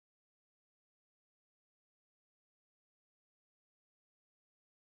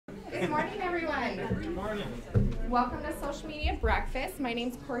Good morning, everyone. Good morning. Welcome to Social Media Breakfast. My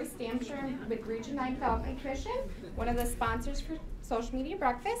name's Corey Stamsher. I'm with Region 9 Development Commission, one of the sponsors for Social Media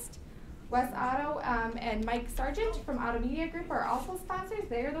Breakfast. Wes Otto and Mike Sargent from Auto Media Group are also sponsors.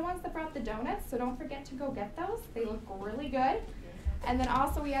 They're the ones that brought the donuts, so don't forget to go get those. They look really good. And then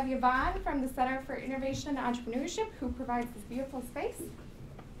also we have Yvonne from the Center for Innovation and Entrepreneurship who provides this beautiful space.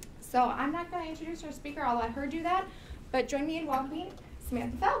 So I'm not going to introduce our speaker, I'll let her do that, but join me in welcoming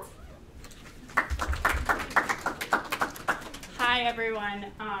Samantha Felt. Hi everyone.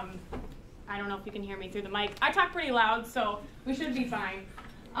 I don't know if you can hear me through the mic. I talk pretty loud, so we should be fine.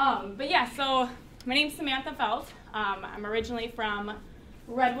 But yeah, so my name's Samantha Felt. I'm originally from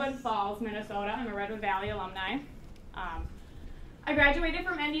Redwood Falls, Minnesota. I'm a Redwood Valley alumni. I graduated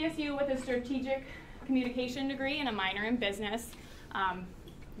from NDSU with a strategic communication degree and a minor in business.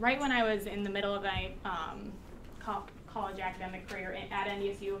 Right when I was in the middle of my college academic career at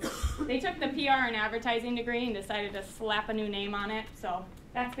NDSU, they took the PR and advertising degree and decided to slap a new name on it. So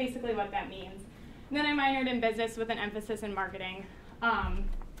that's basically what that means. And then I minored in business with an emphasis in marketing.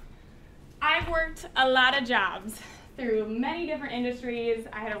 I've worked a lot of jobs through many different industries.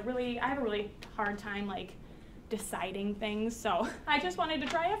 I have a really hard time deciding things, so I just wanted to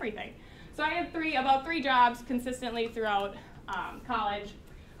try everything. So I had about three jobs consistently throughout college.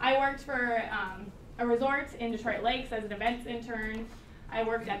 I worked for a resort in Detroit Lakes as an events intern. I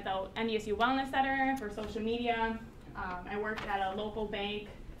worked at the NDSU Wellness Center for social media. I worked at a local bank,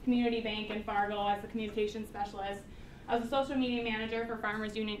 community bank in Fargo as a communications specialist. I was a social media manager for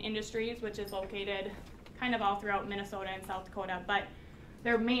Farmers Union Industries, which is located kind of all throughout Minnesota and South Dakota, but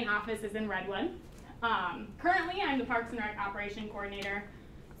their main office is in Redwood. Currently, I'm the Parks and Rec Operation Coordinator.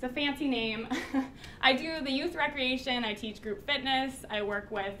 It's a fancy name. I do the youth recreation, I teach group fitness, I work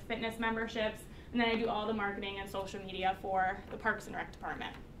with fitness memberships, and then I do all the marketing and social media for the Parks and Rec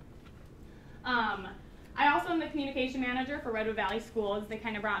Department. I also am the communication manager for Redwood Valley Schools. They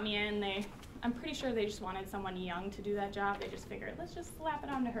kind of brought me in. I'm pretty sure they just wanted someone young to do that job. They just figured, let's just slap it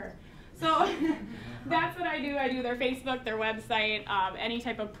onto her. So that's what I do. I do their Facebook, their website, any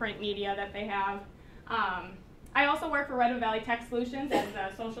type of print media that they have. I also work for Redwood Valley Tech Solutions as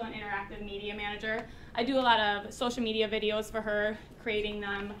a social and interactive media manager. I do a lot of social media videos for her, creating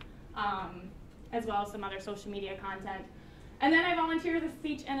them, as well as some other social media content. And then I volunteer as a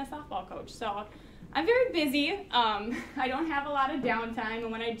speech and a softball coach. So I'm very busy. I don't have a lot of downtime,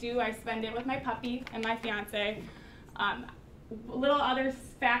 and when I do, I spend it with my puppy and my fiance. Little other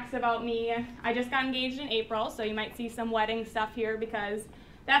facts about me. I just got engaged in April, so you might see some wedding stuff here because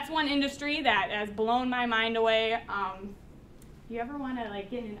that's one industry that has blown my mind away. If you ever want to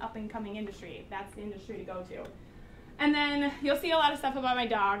get in an up-and-coming industry, that's the industry to go to. And then you'll see a lot of stuff about my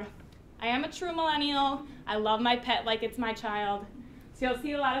dog. I am a true millennial. I love my pet like it's my child. So you'll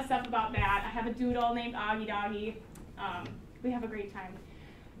see a lot of stuff about that. I have a doodle named Augie Doggy. We have a great time.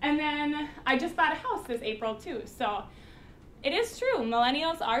 And then I just bought a house this April too. So it is true,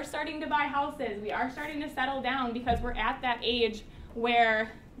 millennials are starting to buy houses. We are starting to settle down because we're at that age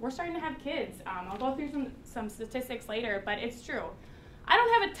where we're starting to have kids. I'll go through some statistics later, but it's true. I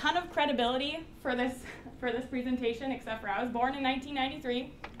don't have a ton of credibility for this presentation, except for I was born in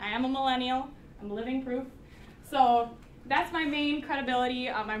 1993. I am a millennial. I'm living proof. So that's my main credibility.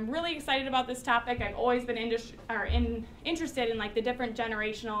 I'm really excited about this topic. I've always been interested in the different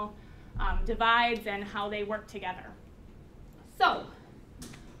generational divides and how they work together. So,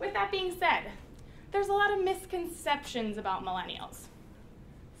 with that being said, there's a lot of misconceptions about millennials.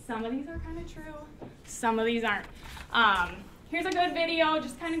 Some of these are kind of true, some of these aren't. Here's a good video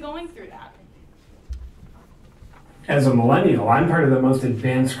just kind of going through that. As a millennial, I'm part of the most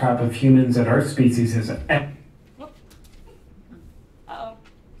advanced crop of humans that our species has ever. Uh-oh.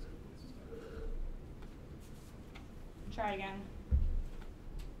 Try again.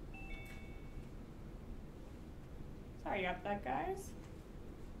 Sorry about that, guys.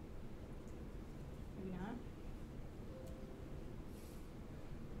 Maybe not.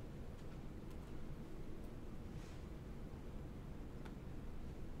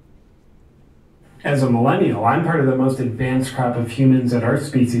 As a millennial, I'm part of the most advanced crop of humans that our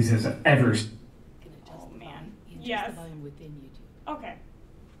species has ever. Oh man. Yes. Okay.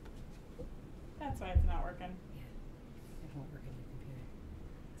 That's why it's not working.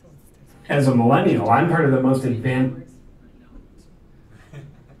 As a millennial, I'm part of the most advanced.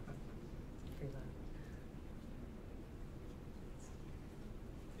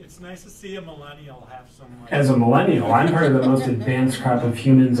 It's nice to see a millennial have some. As a millennial, I'm part of the most advanced crop of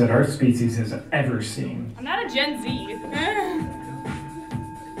humans that our species has ever seen. I'm not a Gen Z.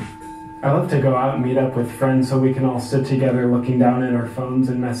 I love to go out and meet up with friends so we can all sit together looking down at our phones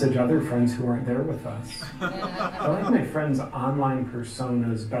and message other friends who aren't there with us. I like my friends' online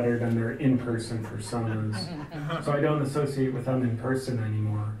personas better than their in-person personas, so I don't associate with them in person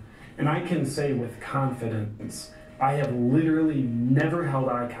anymore. And I can say with confidence, I have literally never held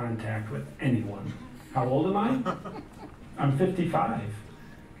eye contact with anyone. How old am I? I'm 55.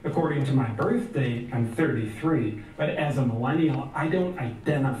 According to my birth date, I'm 33, but as a millennial, I don't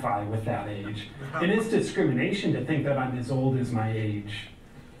identify with that age. And it's discrimination to think that I'm as old as my age.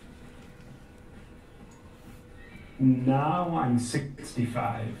 Now I'm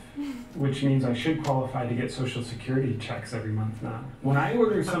 65, which means I should qualify to get Social Security checks every month now. When I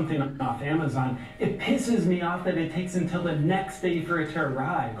order something off Amazon, it pisses me off that it takes until the next day for it to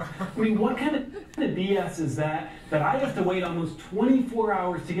arrive. I mean, what kind of BS is that I have to wait almost 24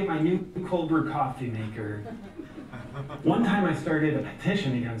 hours to get my new cold brew coffee maker? One time I started a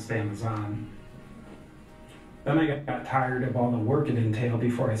petition against Amazon. Then I got tired of all the work it entailed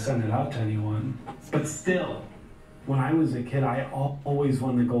before I sent it out to anyone. But still, when I was a kid, I always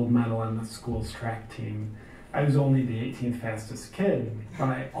won the gold medal on the school's track team. I was only the 18th fastest kid, but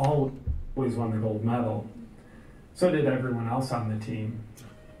I always won the gold medal. So did everyone else on the team,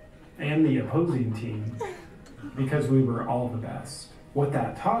 and the opposing team, because we were all the best. What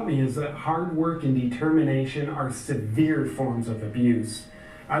that taught me is that hard work and determination are severe forms of abuse.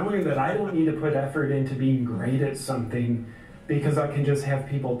 I learned that I don't need to put effort into being great at something because I can just have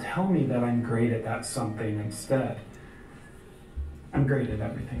people tell me that I'm great at that something instead. I'm great at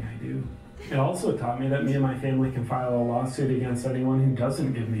everything I do. It also taught me that me and my family can file a lawsuit against anyone who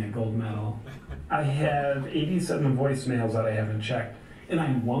doesn't give me a gold medal. I have 87 voicemails that I haven't checked, and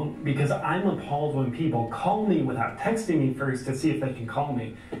I won't because I'm appalled when people call me without texting me first to see if they can call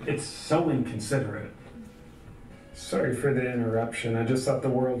me. It's so inconsiderate. Sorry for the interruption. I just thought the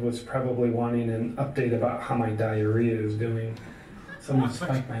world was probably wanting an update about how my diarrhea is doing. Someone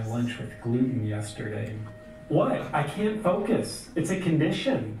spiked my lunch with gluten yesterday. What? I can't focus. It's a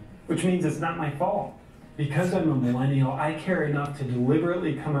condition, which means it's not my fault. Because I'm a millennial, I care enough to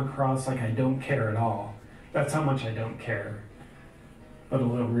deliberately come across like I don't care at all. That's how much I don't care. But a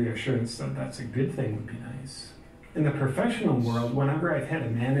little reassurance that that's a good thing would be nice. In the professional world, whenever I've had a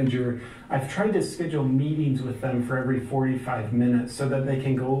manager, I've tried to schedule meetings with them for every 45 minutes so that they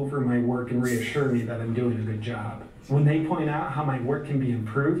can go over my work and reassure me that I'm doing a good job. When they point out how my work can be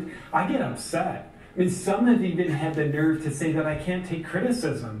improved, I get upset. I mean, some have even had the nerve to say that I can't take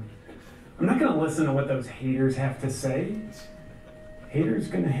criticism. I'm not going to listen to what those haters have to say. Haters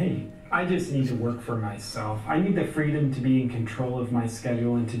going to hate. I just need to work for myself. I need the freedom to be in control of my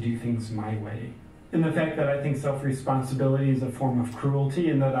schedule and to do things my way. And the fact that I think self-responsibility is a form of cruelty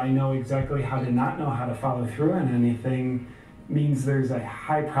and that I know exactly how to not know how to follow through on anything means there's a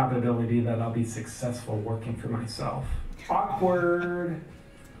high probability that I'll be successful working for myself. Awkward.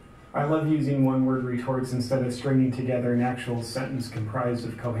 I love using one-word retorts instead of stringing together an actual sentence comprised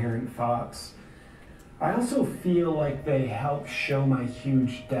of coherent thoughts. I also feel like they help show my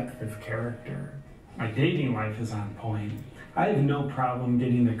huge depth of character. My dating life is on point. I have no problem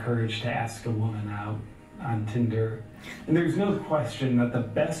getting the courage to ask a woman out on Tinder. And there's no question that the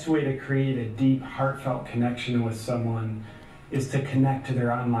best way to create a deep, heartfelt connection with someone is to connect to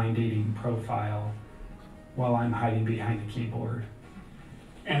their online dating profile while I'm hiding behind a keyboard.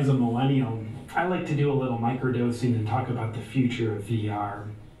 As a millennial, I like to do a little microdosing and talk about the future of VR.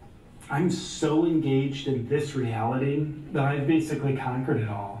 I'm so engaged in this reality that I've basically conquered it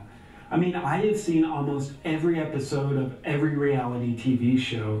all. I mean, I have seen almost every episode of every reality TV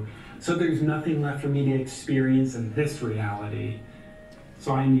show, so there's nothing left for me to experience in this reality.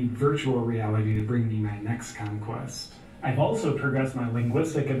 So I need virtual reality to bring me my next conquest. I've also progressed my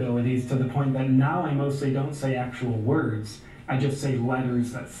linguistic abilities to the point that now I mostly don't say actual words. I just say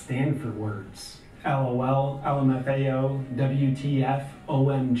letters that stand for words. LOL, LMFAO, WTF,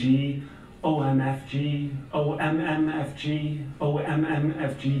 OMG, OMFG, OMMFG,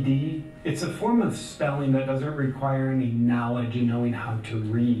 OMMFGD. It's a form of spelling that doesn't require any knowledge in knowing how to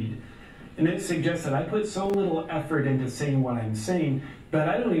read. And it suggests that I put so little effort into saying what I'm saying that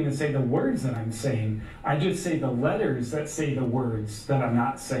I don't even say the words that I'm saying. I just say the letters that say the words that I'm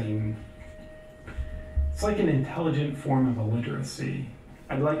not saying. It's like an intelligent form of illiteracy.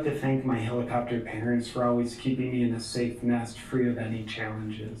 I'd like to thank my helicopter parents for always keeping me in a safe nest free of any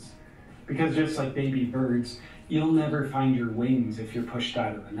challenges. Because just like baby birds, you'll never find your wings if you're pushed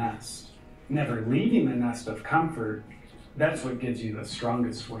out of the nest. Never leaving the nest of comfort, that's what gives you the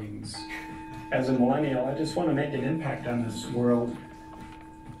strongest wings. As a millennial, I just want to make an impact on this world.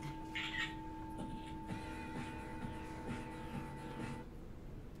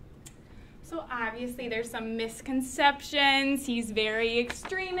 So obviously there's some misconceptions. He's very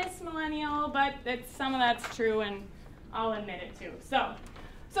extremist millennial, but some of that's true, and I'll admit it too. So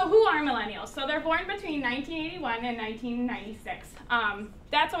who are millennials? So they're born between 1981 and 1996.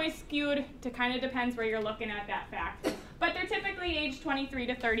 That's always skewed to kind of depends where you're looking at that fact. But they're typically aged 23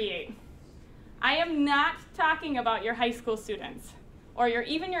 to 38. I am not talking about your high school students or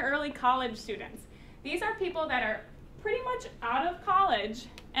even your early college students. These are people that are pretty much out of college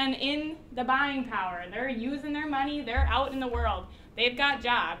and in the buying power. They're using their money. They're out in the world. They've got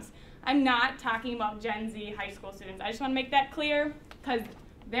jobs. I'm not talking about Gen Z high school students. I just want to make that clear because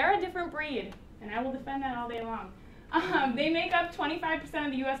they're a different breed, and I will defend that all day long. They make up 25%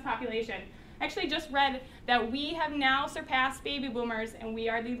 of the U.S. population. Actually just read that we have now surpassed baby boomers, and we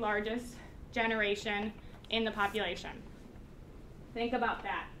are the largest generation in the population. Think about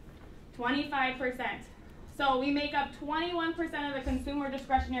that. 25%. So we make up 21% of the consumer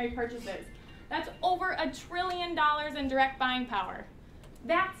discretionary purchases. That's over $1 trillion in direct buying power.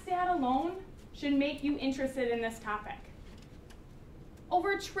 That stat alone should make you interested in this topic.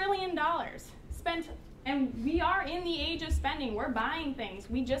 Over $1 trillion spent, and we are in the age of spending. We're buying things.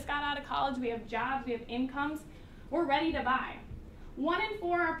 We just got out of college. We have jobs. We have incomes. We're ready to buy. 1 in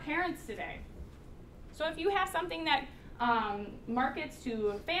 4 are parents today. So if you have something that markets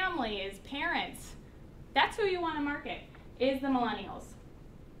to families, parents, that's who you want to market, is the millennials.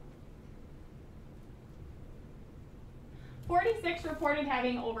 46 reported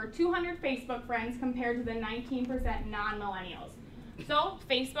having over 200 Facebook friends compared to the 19% non-millennials. So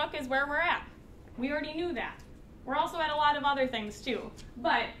Facebook is where we're at. We already knew that. We're also at a lot of other things too.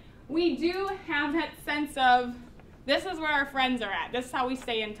 But we do have that sense of, this is where our friends are at. This is how we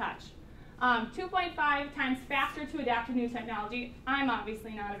stay in touch. 2.5 times faster to adapt to new technology. I'm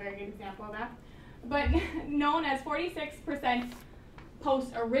obviously not a very good example of that. But known as 46%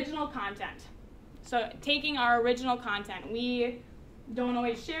 post original content. So taking our original content. We don't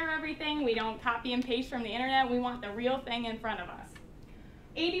always share everything. We don't copy and paste from the internet. We want the real thing in front of us.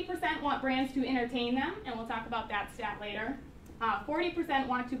 80% want brands to entertain them, and we'll talk about that stat later. 40%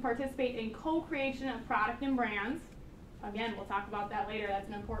 want to participate in co-creation of product and brands. Again, we'll talk about that later. That's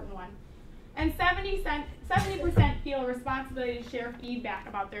an important one. And 70% feel a responsibility to share feedback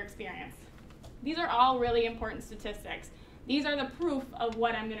about their experience. These are all really important statistics. These are the proof of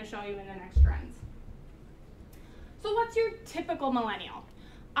what I'm going to show you in the next trends. So what's your typical millennial?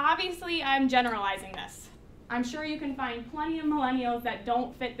 Obviously, I'm generalizing this. I'm sure you can find plenty of millennials that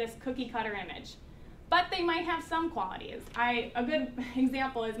don't fit this cookie cutter image, but they might have some qualities. A good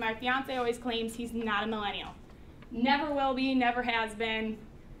example is my fiance always claims he's not a millennial. Never will be, never has been.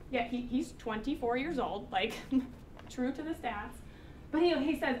 Yeah, he's 24 years old, like true to the stats. But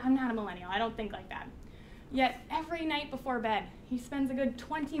he says, I'm not a millennial, I don't think like that. Yet every night before bed, he spends a good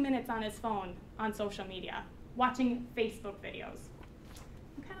 20 minutes on his phone on social media, watching Facebook videos.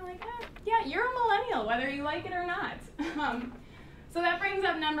 I'm kind of like, yeah, you're a millennial, whether you like it or not. So that brings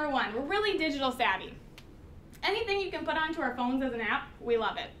up number 1. We're really digital savvy. Anything you can put onto our phones as an app, we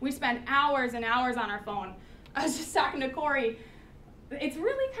love it. We spend hours and hours on our phone. I was just talking to Corey. It's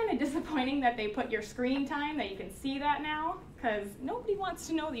really kind of disappointing that they put your screen time, that you can see that now, because nobody wants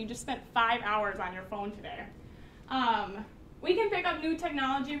to know that you just spent 5 hours on your phone today. We can pick up new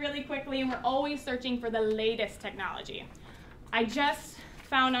technology really quickly, and we're always searching for the latest technology. I just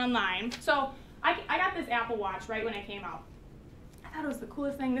found online, so I got this Apple Watch right when it came out. I thought it was the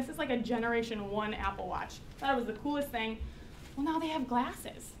coolest thing. This is like a Generation 1 Apple Watch. I thought it was the coolest thing. Well, now they have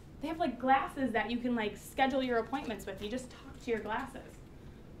glasses. They have like glasses that you can like schedule your appointments with. You just talk to your glasses.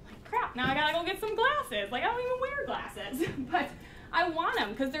 Like, crap, now I gotta go get some glasses. Like, I don't even wear glasses. But I want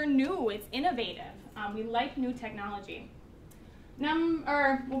them because they're new, it's innovative. We like new technology.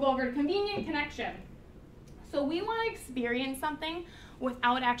 We'll go over to convenient connection. So we want to experience something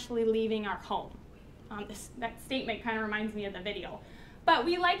without actually leaving our home. That statement kind of reminds me of the video. But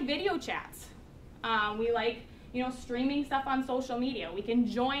we like video chats. We like streaming stuff on social media. We can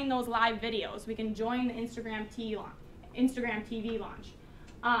join those live videos. We can join the Instagram TV launch.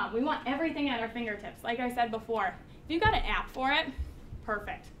 We want everything at our fingertips. Like I said before, if you've got an app for it,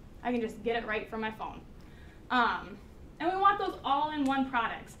 perfect. I can just get it right from my phone. And we want those all-in-one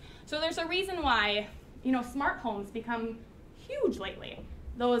products. So there's a reason why smart homes become huge lately.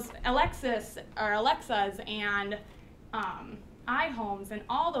 Those Alexas and iHomes and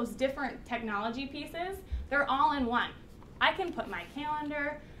all those different technology pieces, they're all in one. I can put my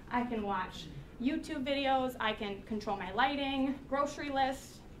calendar, I can watch YouTube videos, I can control my lighting, grocery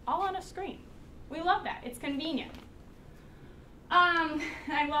lists, all on a screen. We love that. It's convenient.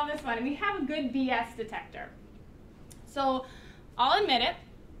 I love this one. We have a good BS detector. So I'll admit it,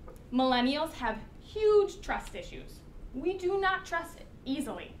 Millennials have huge trust issues. We do not trust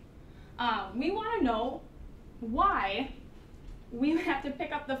easily. We want to know why we have to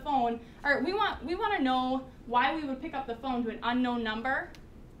pick up the phone, or we want to know why we would pick up the phone to an unknown number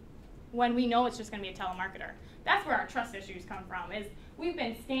when we know it's just going to be a telemarketer. That's where our trust issues come from, is we've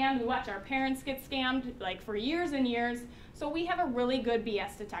been scammed. We watch our parents get scammed like for years and years, so we have a really good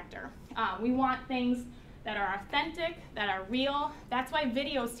BS detector. We want things that are authentic, that are real. That's why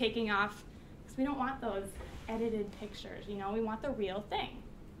video's taking off, because we don't want those edited pictures, you know, we want the real thing.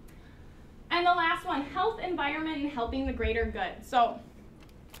 And the last one, health, environment, and helping the greater good. So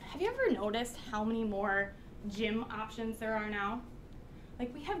have you ever noticed how many more gym options there are now?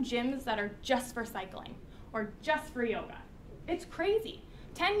 Like, we have gyms that are just for cycling or just for yoga. It's crazy.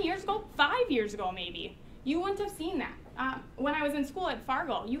 10 years ago, 5 years ago maybe, you wouldn't have seen that. When I was in school at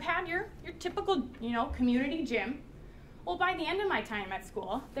Fargo, you had your typical, you know, community gym. Well, by the end of my time at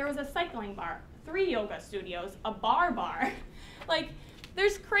school, there was a cycling bar, 3 yoga studios, a bar. Like,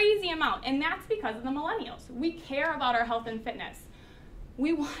 there's crazy amount, and that's because of the millennials. We care about our health and fitness.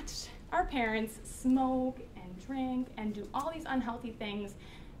 We watched our parents smoke and drink and do all these unhealthy things,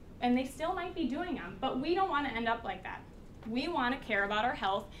 and they still might be doing them, but we don't want to end up like that. We want to care about our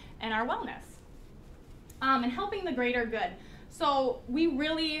health and our wellness. And helping the greater good. So we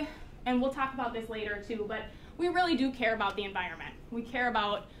really, and we'll talk about this later too, but we really do care about the environment. We care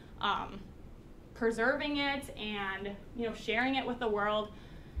about preserving it and, you know, sharing it with the world.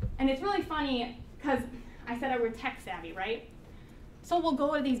 And it's really funny because I said we're tech savvy, right? So we'll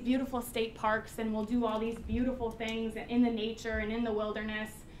go to these beautiful state parks and we'll do all these beautiful things in the nature and in the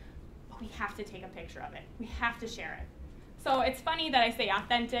wilderness, but we have to take a picture of it. We have to share it. So it's funny that I say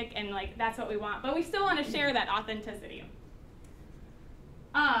authentic and like that's what we want, but we still want to share that authenticity.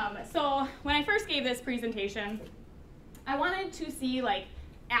 So when I first gave this presentation, I wanted to see like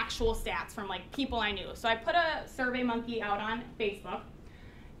actual stats from like people I knew. So I put a SurveyMonkey out on Facebook,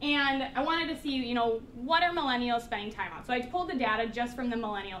 and I wanted to see, you know, what are millennials spending time on. So I pulled the data just from the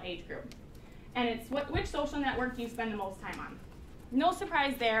millennial age group, and it's which social network do you spend the most time on? No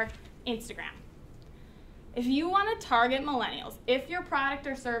surprise there, Instagram. If you want to target millennials, if your product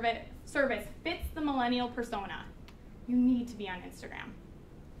or service fits the millennial persona, you need to be on Instagram.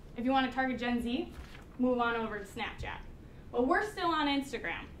 If you want to target Gen Z, move on over to Snapchat. But we're still on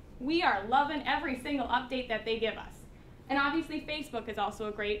Instagram. We are loving every single update that they give us. And obviously Facebook is also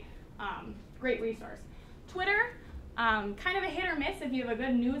a great resource. Twitter, kind of a hit or miss if you have a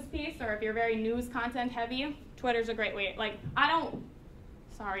good news piece or if you're very news content heavy. Twitter's a great way. Like,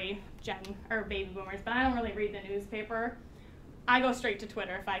 sorry, Gen or baby boomers, but I don't really read the newspaper. I go straight to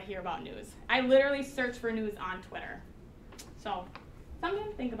Twitter if I hear about news. I literally search for news on Twitter. So, something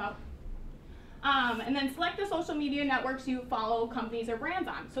to think about. And then select the social media networks you follow companies or brands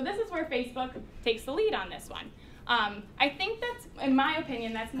on. So this is where Facebook takes the lead on this one. I think that's, in my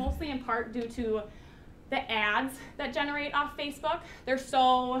opinion, that's mostly in part due to the ads that generate off Facebook. They're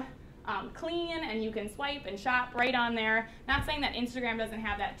so clean, and you can swipe and shop right on there. Not saying that Instagram doesn't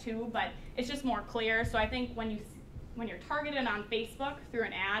have that too, but it's just more clear. So I think when you're targeted on Facebook through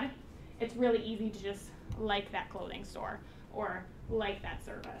an ad, it's really easy to just like that clothing store or like that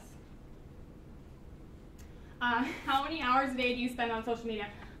service. How many hours a day do you spend on social media?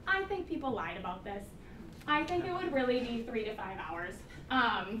 I think people lied about this. I think it would really be 3 to 5 hours.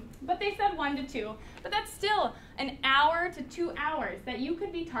 But they said 1 to 2. But that's still an hour to 2 hours that you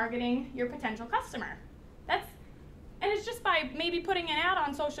could be targeting your potential customer. And it's just by maybe putting an ad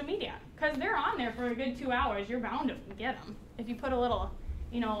on social media, because they're on there for a good 2 hours. You're bound to get them if you put a little,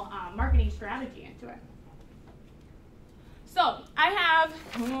 marketing strategy into it. So I have,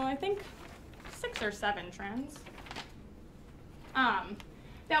 I think, 6 or 7 trends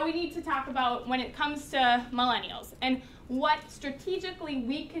that we need to talk about when it comes to millennials and what strategically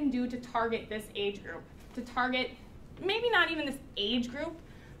we can do to target this age group, to target maybe not even this age group,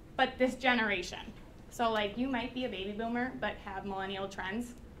 but this generation. So like you might be a baby boomer but have millennial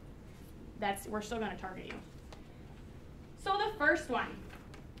trends. We're still going to target you. So the first one,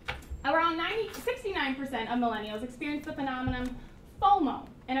 around 69% of millennials experience the phenomenon FOMO.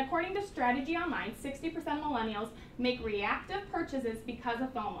 And according to Strategy Online, 60% of millennials make reactive purchases because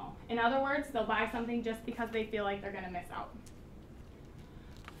of FOMO. In other words, they'll buy something just because they feel like they're going to miss out.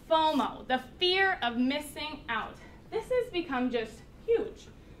 FOMO, the fear of missing out. This has become just huge.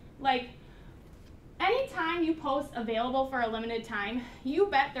 Like, anytime you post available for a limited time, you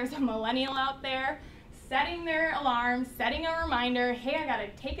bet there's a millennial out there setting their alarm, setting a reminder, hey, I got to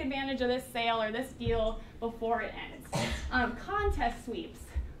take advantage of this sale or this deal before it ends. Contest sweeps,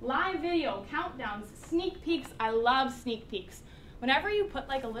 live video, countdowns, sneak peeks. I love sneak peeks. whenever you put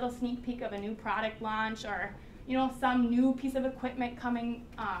like a little sneak peek of a new product launch or some new piece of equipment coming,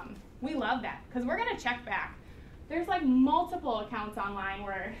 we love that because we're gonna check back. There's like multiple accounts online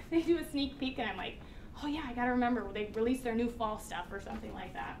where they do a sneak peek and I'm like, oh yeah, I gotta remember they released their new fall stuff or something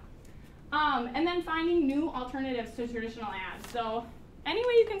like that. And then finding new alternatives to traditional ads. So any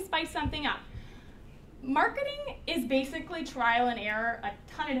way you can spice something up. Marketing is basically trial and error a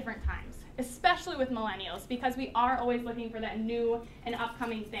ton of different times, especially with millennials, because we are always looking for that new and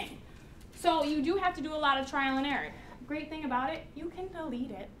upcoming thing. So you do have to do a lot of trial and error. Great thing about it, you can delete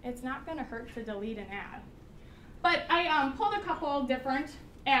it. It's not gonna hurt to delete an ad. But I pulled a couple different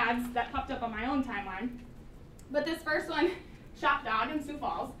ads that popped up on my own timeline. But this first one, Shop Dog in Sioux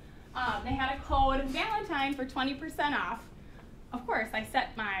Falls, they had a code Valentine for 20% off. Of course, I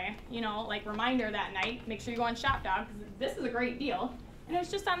set my, reminder that night, make sure you go on Shop Dog, because this is a great deal. And it was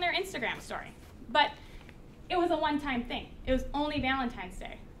just on their Instagram story. But it was a one-time thing. It was only Valentine's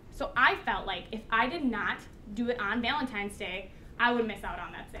Day. So I felt like if I did not do it on Valentine's Day, I would miss out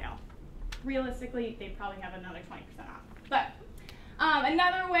on that sale. Realistically, they probably have another 20% off. But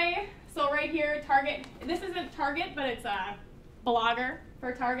another way, so right here, Target, this isn't Target, but it's a blogger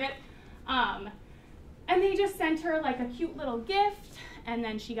for Target. And they just sent her like a cute little gift, and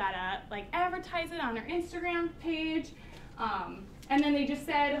then she got to advertise it on her Instagram page. And then they just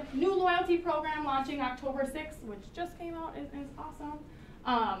said, new loyalty program launching October 6th, which just came out, is awesome.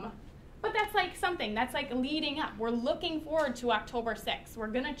 But that's like something, that's like leading up. We're looking forward to October 6th. We're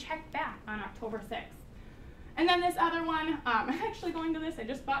gonna check back on October 6th. And then this other one, I'm actually going to this, I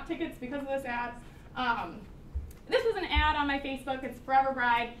just bought tickets because of this ad. This was an ad on my Facebook, it's Forever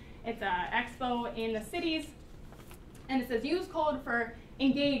Bride. It's an expo in the cities, and it says use code for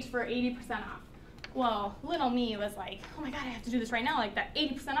engage for 80% off. Well, little me was like, oh my God, I have to do this right now, like that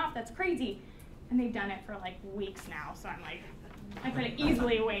 80% off, that's crazy. And they've done it for like weeks now, so I'm like, I could have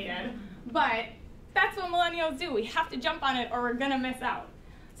easily waited. But that's what millennials do. We have to jump on it or we're gonna miss out.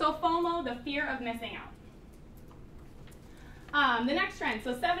 So FOMO, the fear of missing out. The next trend,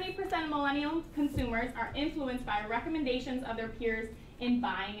 so 70% of millennial consumers are influenced by recommendations of their peers in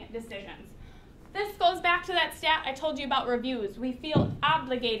buying decisions. This goes back to that stat I told you about reviews. We feel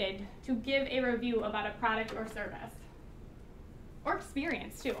obligated to give a review about a product or service. Or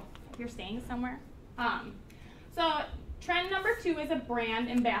experience too, if you're staying somewhere. So trend number 2 is a brand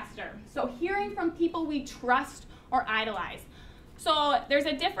ambassador. So hearing from people we trust or idolize. So there's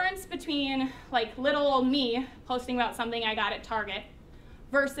a difference between like little old me posting about something I got at Target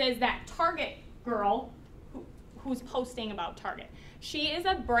versus that Target girl who's posting about Target. She is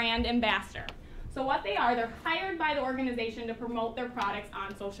a brand ambassador. So what they are, they're hired by the organization to promote their products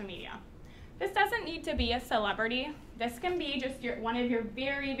on social media. This doesn't need to be a celebrity. This can be just one of your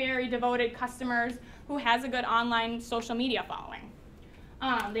very, very devoted customers who has a good online social media following.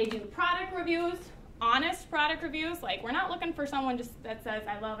 They do product reviews, honest product reviews. Like, we're not looking for someone just that says,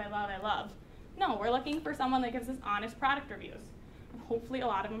 I love, I love, I love. No, we're looking for someone that gives us honest product reviews. And hopefully a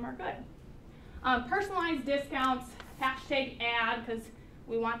lot of them are good. Personalized discounts, hashtag ad, because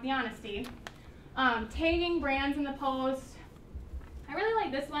we want the honesty. Tagging brands in the post. I really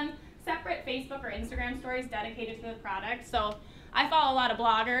like this one. Separate Facebook or Instagram stories dedicated to the product. So I follow a lot of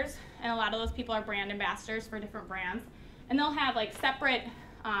bloggers, and a lot of those people are brand ambassadors for different brands. And they'll have like separate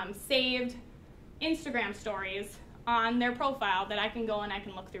saved Instagram stories on their profile that I can go and I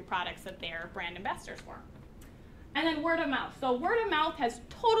can look through products that they're brand ambassadors for. And then word of mouth. So word of mouth has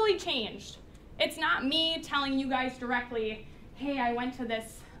totally changed. It's not me telling you guys directly, hey, I went to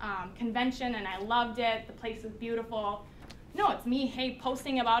this convention and I loved it, the place was beautiful. No, it's me, hey,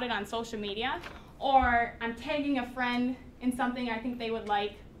 posting about it on social media, or I'm tagging a friend in something I think they would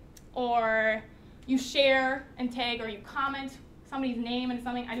like, or you share and tag, or you comment somebody's name and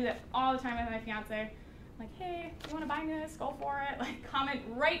something. I do that all the time with my fiance. I'm like, hey, you want to buy this? Go for it. Like, comment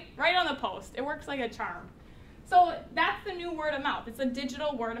right on the post. It works like a charm. So that's the new word of mouth. It's a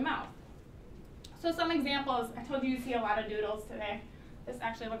digital word of mouth. So some examples. I told you see a lot of doodles today. This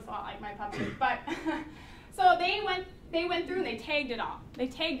actually looks a lot like my puppy, but so they went through and they tagged it all. They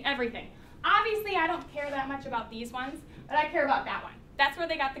tagged everything. Obviously, I don't care that much about these ones, but I care about that one. That's where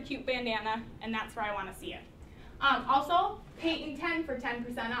they got the cute bandana, and that's where I want to see it. Also, Peyton 10 for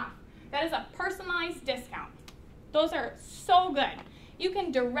 10% off. That is a personalized discount. Those are so good. You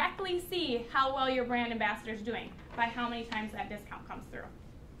can directly see how well your brand ambassador is doing by how many times that discount comes through.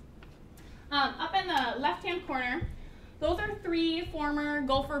 Up in the left-hand corner, those are 3 former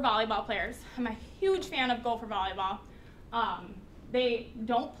Gopher volleyball players. I'm a huge fan of Gopher volleyball. They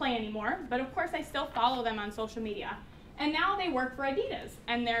don't play anymore, but of course I still follow them on social media. And now they work for Adidas,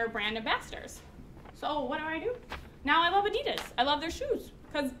 and they're brand ambassadors. So what do? Now I love Adidas. I love their shoes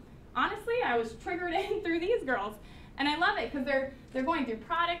because honestly, I was triggered in through these girls. And I love it because they're going through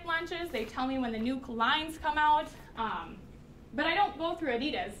product launches. They tell me when the new lines come out. But I don't go through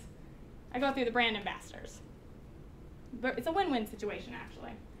Adidas. I go through the brand ambassadors. But it's a win-win situation,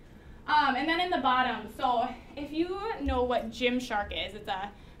 actually. And then in the bottom, so if you know what Gymshark is, it's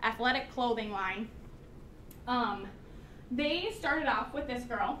a athletic clothing line. They started off with this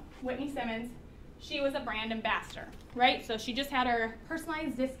girl, Whitney Simmons. She was a brand ambassador, right? So she just had her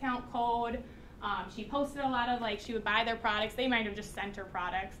personalized discount code. She posted a lot of, like, she would buy their products. They might have just sent her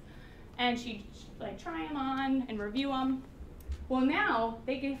products. And she'd, like, try them on and review them. Well, now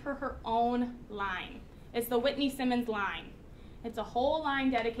they gave her her own line. It's the Whitney Simmons line. It's a whole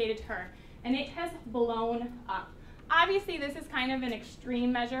line dedicated to her. And it has blown up. Obviously, this is kind of an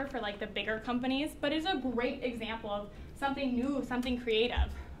extreme measure for, like, the bigger companies, but it's a great example of something new, something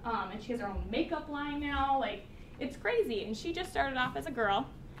creative. And she has her own makeup line now. Like, it's crazy. And she just started off as a girl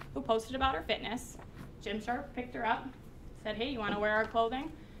who posted about her fitness. Gymshark picked her up, said, hey, you want to wear our clothing?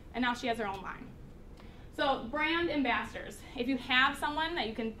 And now she has her own line. So brand ambassadors, if you have someone that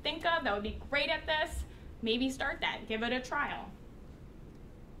you can think of that would be great at this, maybe start that. Give it a trial.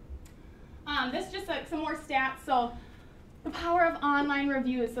 This is just some more stats. So the power of online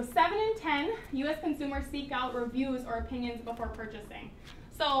reviews. So 7 in 10 U.S. consumers seek out reviews or opinions before purchasing.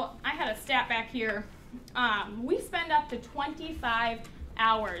 So I had a stat back here. We spend up to 25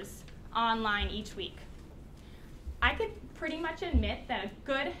 hours online each week. I could pretty much admit that a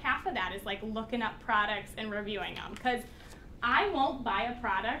good half of that is like looking up products and reviewing them, because I won't buy a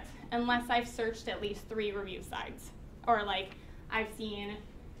product unless I've searched at least 3 review sites, or like I've seen,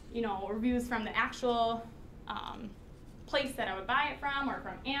 you know, reviews from the actual place that I would buy it from, or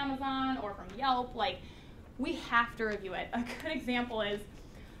from Amazon, or from Yelp. Like, we have to review it. A good example is,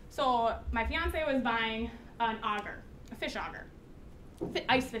 so my fiance was buying an auger, a fish auger,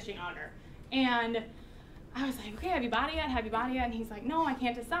 ice fishing auger, and I was like, okay, have you bought it yet? Have you bought it yet? And he's like, no, I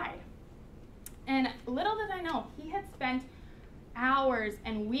can't decide. And little did I know, he had spent hours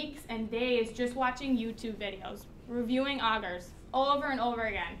and weeks and days just watching YouTube videos, reviewing augers over and over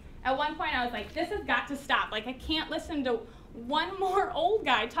again. At one point, I was like, this has got to stop. Like, I can't listen to one more old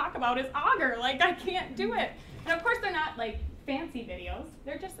guy talk about his auger. Like, I can't do it. And of course, they're not like fancy videos.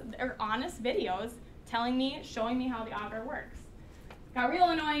 They're honest videos telling me, showing me how the auger works. Got real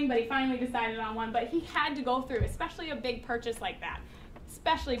annoying, but he finally decided on one. But he had to go through, especially a big purchase like that.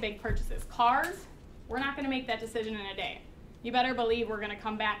 Especially big purchases. Cars, we're not going to make that decision in a day. You better believe we're going to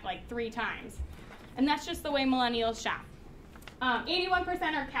come back like 3 times. And that's just the way millennials shop.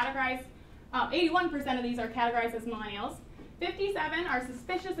 81% are categorized. 81% of these are categorized as millennials. 57 are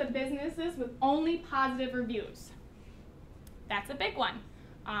suspicious of businesses with only positive reviews. That's a big one.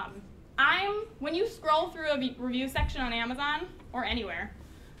 When you scroll through a review section on Amazon or anywhere,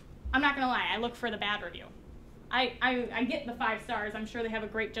 I'm not going to lie, I look for the bad review. I get the 5 stars. I'm sure they have a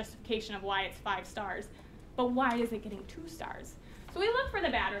great justification of why it's 5 stars. But why is it getting 2 stars? So we look for the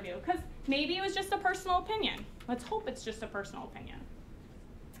bad review because maybe it was just a personal opinion. Let's hope it's just a personal opinion.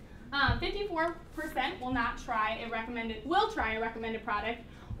 54% will try a recommended product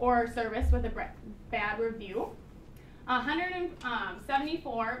or service with a bad review.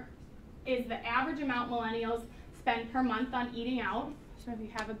 174 is the average amount millennials spend per month on eating out. So if you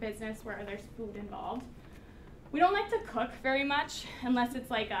have a business where there's food involved. We don't like to cook very much unless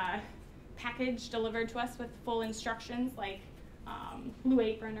it's like a package delivered to us with full instructions, like Blue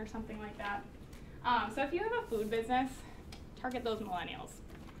Apron or something like that. So if you have a food business, target those millennials.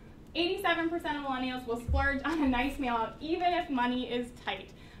 87% of millennials will splurge on a nice meal out even if money is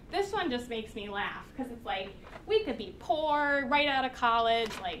tight. This one just makes me laugh because it's like, we could be poor, right out of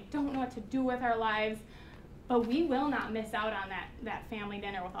college, like don't know what to do with our lives, but we will not miss out on that family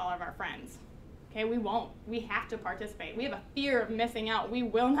dinner with all of our friends. Okay, we won't. We have to participate. We have a fear of missing out. We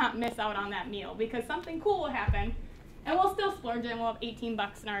will not miss out on that meal because something cool will happen, and we'll still splurge and we'll have 18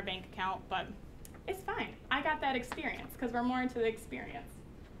 bucks in our bank account, but it's fine. I got that experience because we're more into the experience.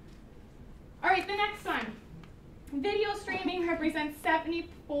 All right, the next one. Video streaming represents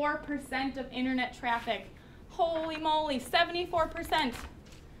 74% of internet traffic. Holy moly, 74%.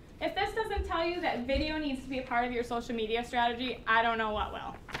 If this doesn't tell you that video needs to be a part of your social media strategy, I don't know what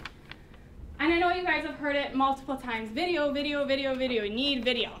will. And I know you guys have heard it multiple times. Video, video, video, video. You need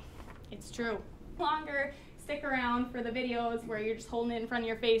video. It's true. Longer, stick around for the videos where you're just holding it in front of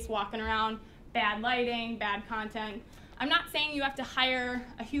your face, walking around, bad lighting, bad content. I'm not saying you have to hire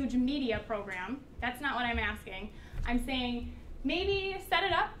a huge media program. That's not what I'm asking. I'm saying maybe set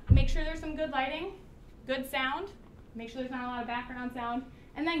it up, make sure there's some good lighting, good sound, make sure there's not a lot of background sound,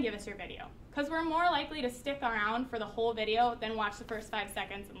 and then give us your video. because we're more likely to stick around for the whole video than watch the first 5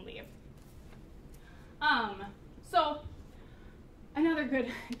 seconds and leave. So another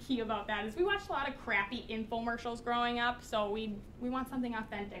good key about that is we watched a lot of crappy infomercials growing up, so we want something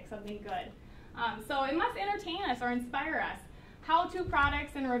authentic, something good. So it must entertain us or inspire us. How-to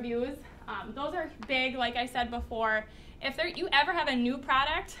products and reviews, those are big, like I said before. If you ever have a new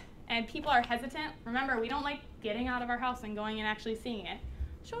product and people are hesitant, remember, we don't like getting out of our house and going and actually seeing it.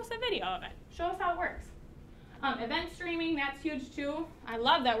 Show us a video of it. Show us how it works. Event streaming, that's huge too. I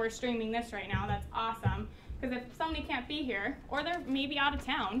love that we're streaming this right now. That's awesome. Because if somebody can't be here, or they're maybe out of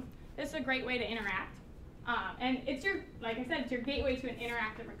town, this is a great way to interact. And it's like I said, it's your gateway to an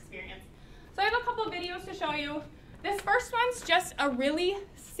interactive experience. So I have a couple of videos to show you. This first one's just a really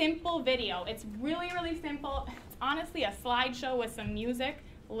simple video. It's really, really simple. It's honestly a slideshow with some music,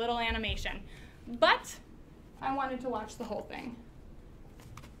 a little animation. But I wanted to watch the whole thing.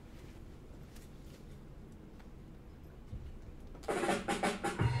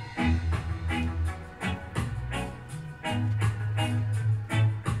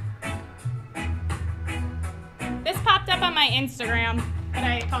 This popped up on my Instagram, but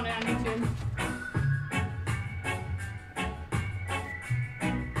I found it on YouTube.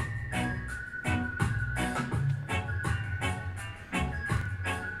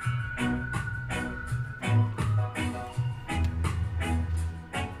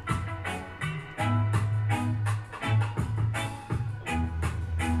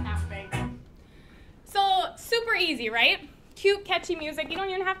 Easy, right? Cute, catchy music. You don't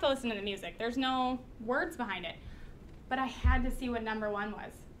even have to listen to the music. There's no words behind it. But I had to see what number 1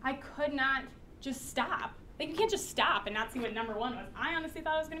 was. I could not just stop. Like, you can't just stop and not see what number 1 was. I honestly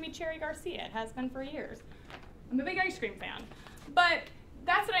thought it was going to be Cherry Garcia. It has been for years. I'm a big ice cream fan. But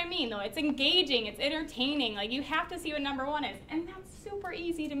that's what I mean, though. It's engaging. It's entertaining. Like, you have to see what number 1 is. And that's super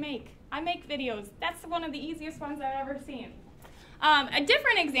easy to make. I make videos. That's one of the easiest ones I've ever seen. A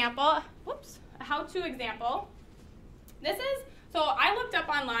different example, a how-to example. This is, so I looked up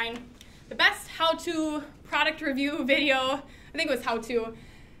online the best how-to product review video, I think it was how-to,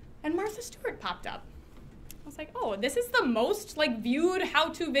 and Martha Stewart popped up. I was like, oh, this is the most viewed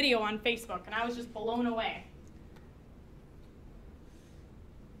how-to video on Facebook, and I was just blown away.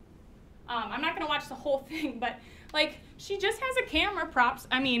 I'm not going to watch the whole thing, but she just has a camera props.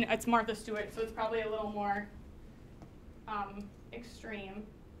 I mean, it's Martha Stewart, so it's probably a little more extreme.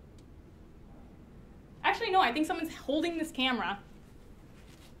 Actually, no, I think someone's holding this camera.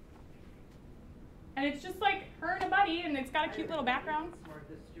 And it's just like her and a buddy, and it's got a cute little background. It's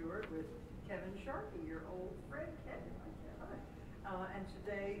Martha Stewart with Kevin Sharkey, your old friend, Kevin. Hi. And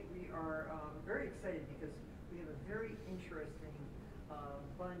today we are very excited because we have a very interesting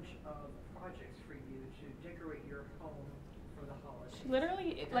bunch of projects for you to decorate your home for the holidays.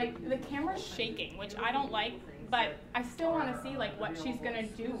 Literally, the camera's shaking, which I don't like, but I still want to see what she's gonna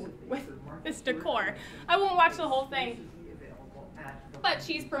do with this decor. I won't watch the whole thing, but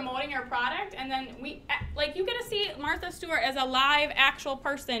she's promoting her product, and then you get to see Martha Stewart as a live, actual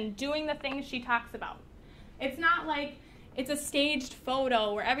person doing the things she talks about. It's not like it's a staged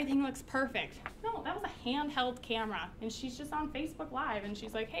photo where everything looks perfect. No, that was a handheld camera, and she's just on Facebook Live, and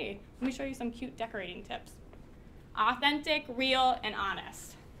she's like, hey, let me show you some cute decorating tips. Authentic, real, and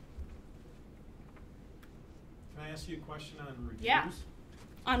honest. Can I ask you a question on reviews? Yeah.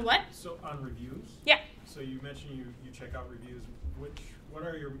 On what? So on reviews? Yeah. So you mentioned you check out reviews. What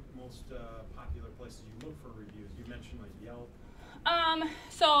are your most popular places you look for reviews? You mentioned Yelp.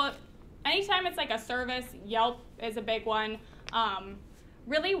 So anytime it's a service, Yelp is a big one.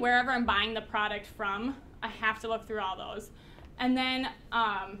 Really, wherever I'm buying the product from, I have to look through all those. And then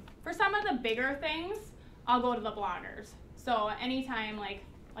for some of the bigger things, I'll go to the bloggers. So anytime,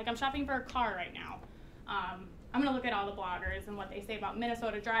 I'm shopping for a car right now, I'm gonna look at all the bloggers and what they say about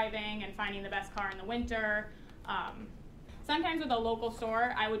Minnesota driving and finding the best car in the winter. Sometimes with a local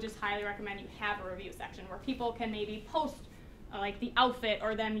store, I would just highly recommend you have a review section where people can maybe post the outfit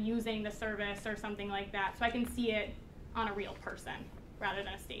or them using the service or something like that, so I can see it on a real person rather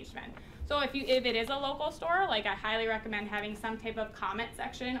than a staged event. So if it is a local store, I highly recommend having some type of comment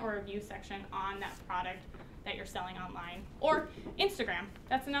section or review section on that product that you're selling online. Or Instagram.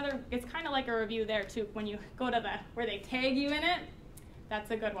 That's another, it's kind of like a review there too. When you go to where they tag you in it,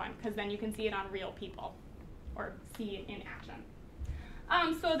 that's a good one, because then you can see it on real people or see it in action.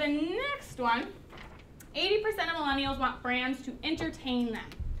 So the next one, 80% of millennials want brands to entertain them.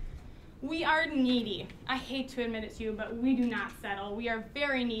 We are needy. I hate to admit it to you, but we do not settle. We are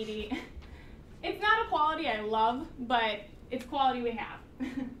very needy. It's not a quality I love, but it's quality we have.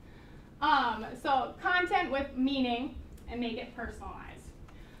 So content with meaning and make it personalized.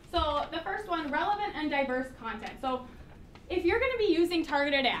 So the first one, relevant and diverse content. So if you're going to be using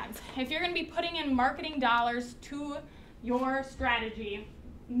targeted ads, if you're going to be putting in marketing dollars to your strategy,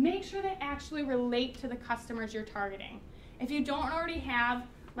 make sure they actually relate to the customers you're targeting. If you don't already have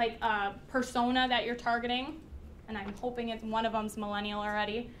like a persona that you're targeting, and I'm hoping it's one of them's millennial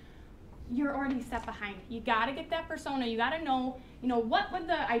already, you're already a step behind. You got to get that persona. You got to know, what would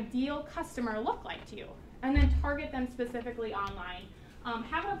the ideal customer look like to you, and then target them specifically online.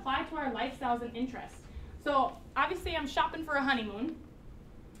 Have it apply to our lifestyles and interests. So obviously I'm shopping for a honeymoon.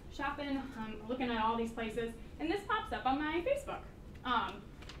 I'm looking at all these places, and this pops up on my Facebook.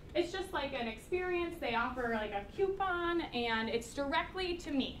 It's just like an experience. They offer like a coupon, and it's directly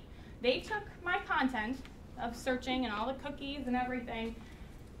to me. They took my content of searching and all the cookies and everything,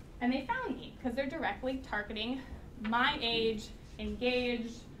 and they found me because they're directly targeting my age,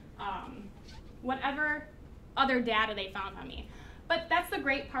 engaged, whatever other data they found on me. But that's the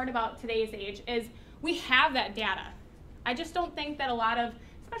great part about today's age is we have that data. I just don't think that a lot of,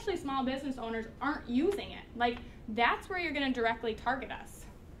 especially small business owners, aren't using it. Like, that's where you're going to directly target us.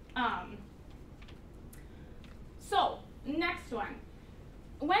 So, next one.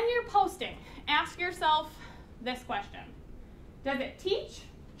 When you're posting, ask yourself this question. Does it teach,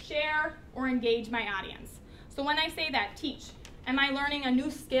 share, or engage my audience? So when I say that, teach, am I learning a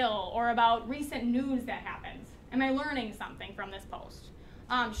new skill or about recent news that happens? Am I learning something from this post?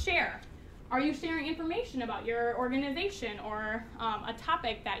 Share. Are you sharing information about your organization or a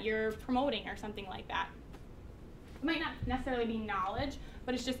topic that you're promoting or something like that? It might not necessarily be knowledge,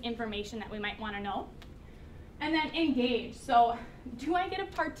 but it's just information that we might want to know. And then engage. So do I get to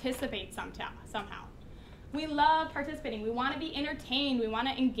participate somehow? We love participating. We want to be entertained. We want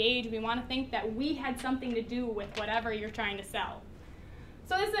to engage. We want to think that we had something to do with whatever you're trying to sell.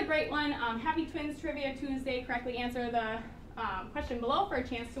 So this is a great one. Happy Twins Trivia Tuesday. Correctly answer the question below for a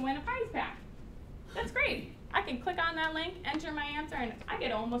chance to win a prize pack. That's great. I can click on that link, enter my answer, and I get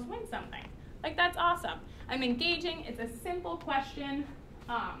to almost win something. Like, that's awesome. I'm engaging. It's a simple question.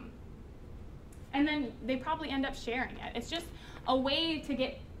 And then they probably end up sharing it. It's just a way to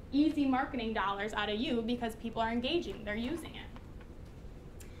get easy marketing dollars out of you because people are engaging. They're using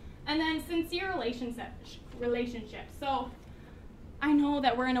it. And then sincere relationships. So I know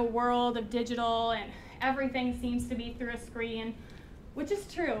that we're in a world of digital and everything seems to be through a screen, which is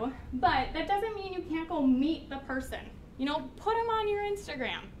true, but that doesn't mean you can't go meet the person. Put them on your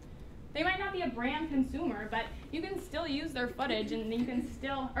Instagram. They might not be a brand consumer, but you can still use their footage, and you can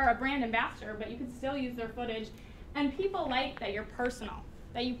still, or a brand ambassador, but you can still use their footage. And people like that you're personal,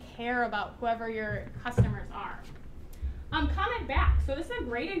 that you care about whoever your customers are. Comment back. So this is a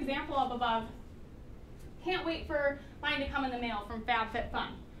great example up above. Can't wait for mine to come in the mail from FabFitFun.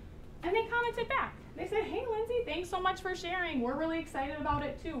 And they commented back. They said, hey, Lindsay, thanks so much for sharing. We're really excited about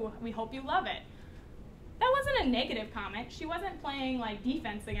it, too. We hope you love it. That wasn't a negative comment. She wasn't playing like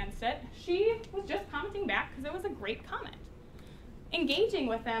defense against it. She was just commenting back because it was a great comment. Engaging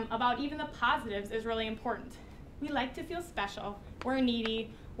with them about even the positives is really important. We like to feel special. We're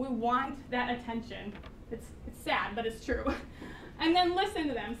needy. We want that attention. It's sad, but it's true. And then listen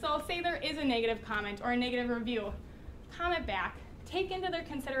to them. So say there is a negative comment or a negative review. Comment back. Take into their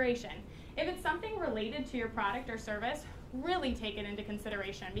consideration. If it's something related to your product or service, really take it into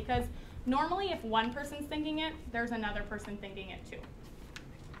consideration because normally if one person's thinking it, there's another person thinking it too.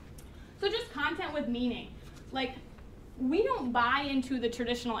 So just content with meaning. Like, we don't buy into the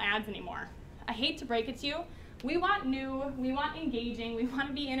traditional ads anymore. I hate to break it to you. We want new, we want engaging, we want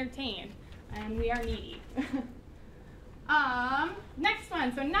to be entertained, and we are needy. Next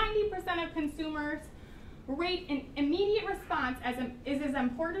one, so 90% of consumers rate an immediate response is as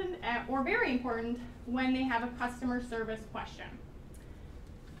important or very important when they have a customer service question.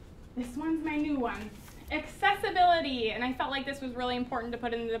 This one's my new one. Accessibility, and I felt like this was really important to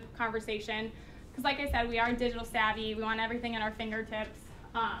put into the conversation because like I said, we are digital savvy. We want everything at our fingertips.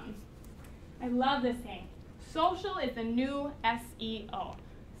 I love this thing. Social is the new SEO.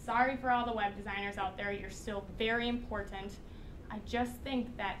 Sorry for all the web designers out there. You're still very important. I just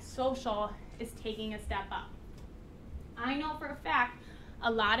think that social is taking a step up. I know for a fact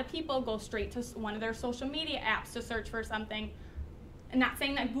a lot of people go straight to one of their social media apps to search for something. I'm not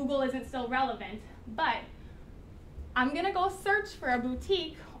saying that Google isn't still relevant, but I'm gonna go search for a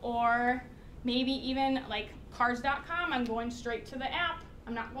boutique or maybe even like cars.com. I'm going straight to the app.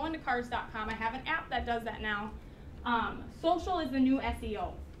 I'm not going to cars.com. I have an app that does that now. Social is the new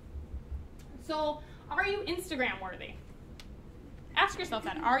SEO. So are you Instagram worthy? Ask yourself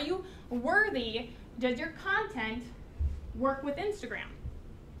that. Are you worthy? Does your content work with Instagram?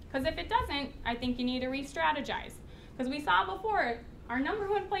 Because if it doesn't, I think you need to re-strategize. Because we saw before, our number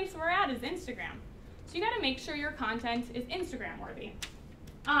one place we're at is Instagram. So you got to make sure your content is Instagram worthy.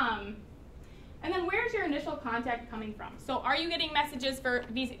 And then where's your initial contact coming from? So are you getting messages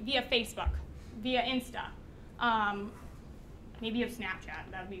via Facebook, via Insta? Maybe you have Snapchat.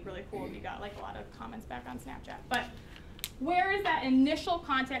 That would be really cool if you got like a lot of comments back on Snapchat. But where is that initial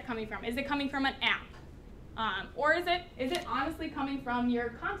contact coming from? Is it coming from an app? Or is it honestly coming from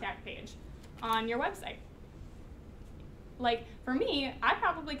your contact page on your website? Like for me, I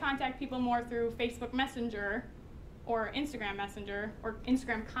probably contact people more through Facebook Messenger or Instagram Messenger or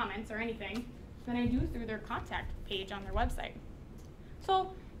Instagram comments or anything than I do through their contact page on their website.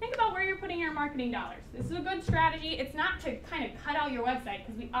 So think about where you're putting your marketing dollars. This is a good strategy. It's not to kind of cut out your website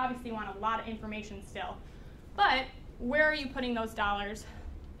because we obviously want a lot of information still. But where are you putting those dollars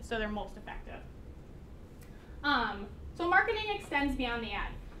so they're most effective? So marketing extends beyond the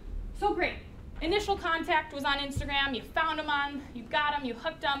ad. So great. Initial contact was on Instagram. You found them you got them, you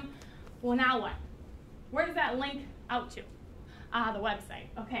hooked them. Well, now what? Where does that link out to? The website.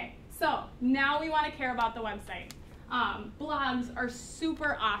 Okay. So now we want to care about the website. Blogs are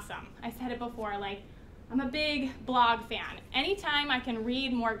super awesome. I said it before, like I'm a big blog fan. Anytime I can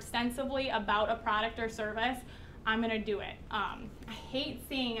read more extensively about a product or service, I'm going to do it. I hate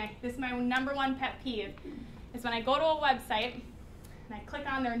seeing, this is my number one pet peeve, is when I go to a website and I click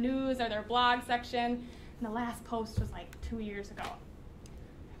on their news or their blog section, and the last post was like 2 years ago.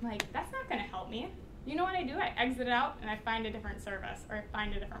 I'm like, that's not going to help me. You know what I do? I exit it out and I find a different service or I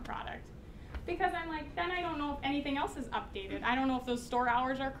find a different product. Because I'm like, then I don't know if anything else is updated. I don't know if those store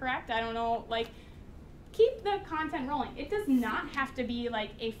hours are correct. I don't know, like, keep the content rolling. It does not have to be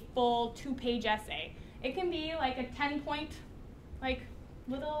like a full 2-page essay. It can be like a 10-point, like,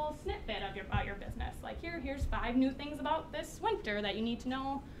 little snippet about your business. Like, here's 5 new things about this winter that you need to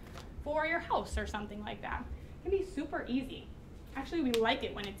know for your house or something like that. It can be super easy. Actually, we like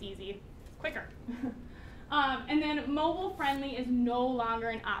it when it's easy. It's quicker. And then mobile friendly is no longer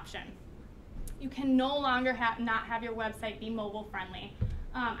an option. You can no longer not have your website be mobile friendly.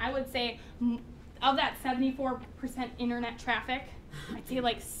 I would say of that 74% internet traffic, I'd say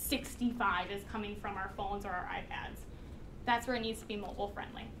like 65 is coming from our phones or our iPads. That's where it needs to be mobile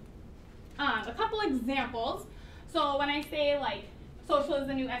friendly. A couple examples. So when I say like social is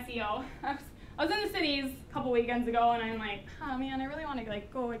the new SEO, I was in the cities a couple weekends ago and I'm like, oh man, I really want to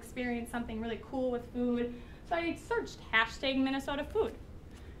like go experience something really cool with food. So I searched #Minnesota food.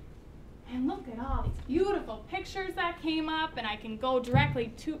 And look at all these beautiful pictures that came up, and I can go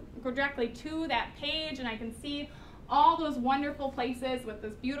directly to that page, and I can see all those wonderful places with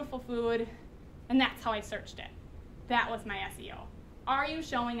this beautiful food, and that's how I searched it. That was my SEO. Are you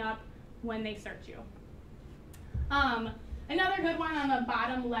showing up when they search you? Another good one on the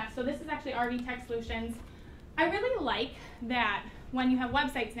bottom left, so this is actually RV Tech Solutions. I really like that when you have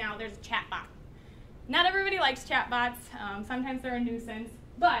websites now, there's a chat bot. Not everybody likes chat bots. Sometimes they're a nuisance,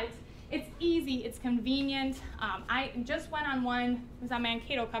 but it's easy, it's convenient. I just went on one, it was on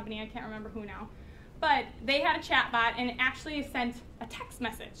Mankato company, I can't remember who now, but they had a chat bot and it actually sent a text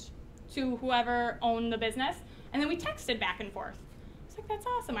message to whoever owned the business, and then we texted back and forth. It's like, that's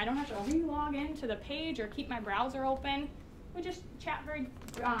awesome. I don't have to re-log into the page or keep my browser open. We just chat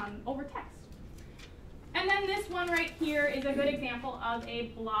over text. And then this one right here is a good example of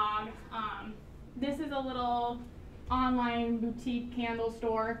a blog. This is a little online boutique candle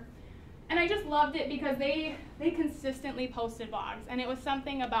store. And I just loved it because they consistently posted blogs, and it was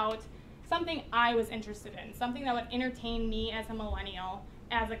something about something I was interested in, something that would entertain me as a millennial,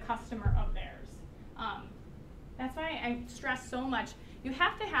 as a customer of theirs. That's why I stress so much, you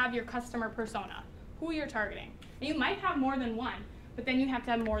have to have your customer persona, who you're targeting. And you might have more than one, but then you have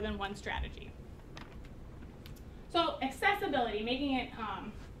to have more than one strategy. So accessibility, making it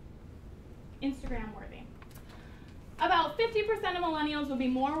Instagram worthy. About 50% of millennials will be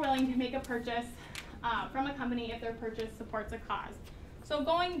more willing to make a purchase from a company if their purchase supports a cause. So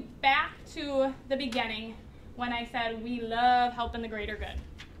going back to the beginning, when I said we love helping the greater good.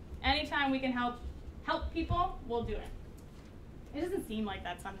 Anytime we can help people, we'll do it. It doesn't seem like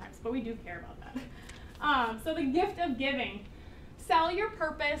that sometimes, but we do care about that. So the gift of giving. Sell your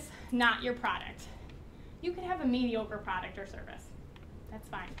purpose, not your product. You could have a mediocre product or service. That's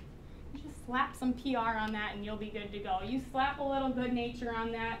fine. You just slap some PR on that and you'll be good to go. You slap a little good nature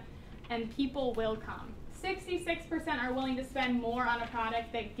on that and people will come. 66% are willing to spend more on a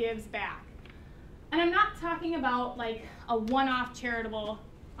product that gives back. And I'm not talking about like a one-off charitable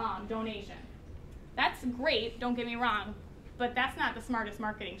donation. That's great, don't get me wrong, but that's not the smartest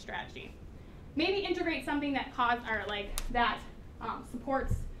marketing strategy. Maybe integrate something that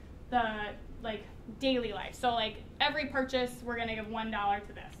supports the daily life. So like every purchase, we're going to give $1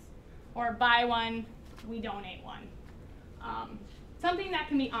 to this. Or buy one, we donate one. Something that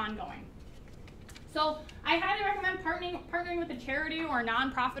can be ongoing. So I highly recommend partnering with a charity or a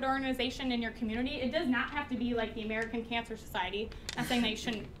nonprofit organization in your community. It does not have to be like the American Cancer Society. Not saying that you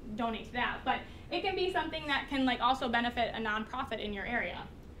shouldn't donate to that, but it can be something that can like also benefit a nonprofit in your area.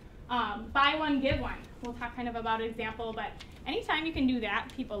 Buy one, give one. We'll talk kind of about an example, but anytime you can do that,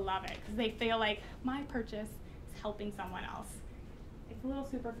 people love it because they feel like my purchase is helping someone else. It's a little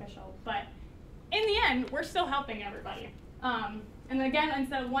superficial, but in the end, we're still helping everybody. And again,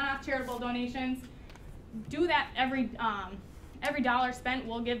 instead of one-off charitable donations, do that every dollar spent,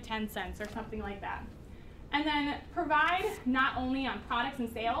 we'll give 10 cents or something like that. And then provide not only on products and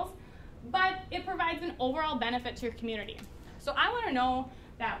sales, but it provides an overall benefit to your community. So I want to know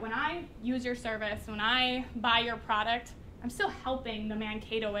that when I use your service, when I buy your product, I'm still helping the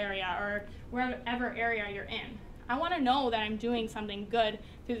Mankato area or wherever area you're in. I want to know that I'm doing something good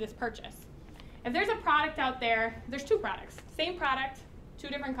through this purchase. If there's a product out there, there's two products, same product, two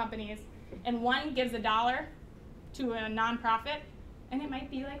different companies, and one gives $1 to a nonprofit, and it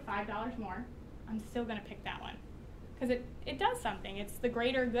might be like $5 more, I'm still going to pick that one. Because it does something. It's the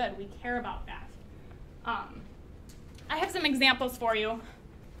greater good. We care about that. I have some examples for you.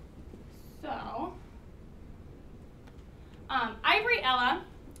 So, Ivory Ella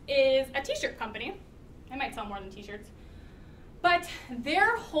is a t-shirt company. They might sell more than t-shirts. But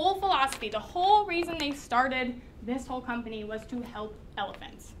their whole philosophy, the whole reason they started this whole company was to help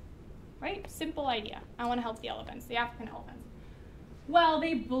elephants. Right? Simple idea. I want to help the elephants, the African elephants. Well,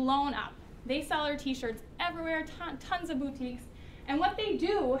 they've blown up. They sell their t-shirts everywhere, tons of boutiques. And what they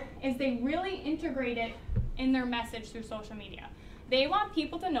do is they really integrate it in their message through social media. They want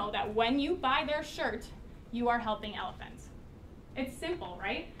people to know that when you buy their shirt, you are helping elephants. It's simple,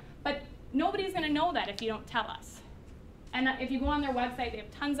 right? But nobody's going to know that if you don't tell us. And if you go on their website, they have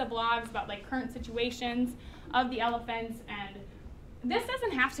tons of blogs about like current situations of the elephants. And this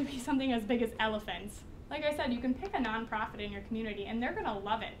doesn't have to be something as big as elephants. Like I said, you can pick a nonprofit in your community, and they're going to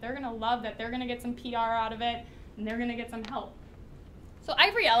love it. They're going to love that they're going to get some PR out of it, and they're going to get some help. So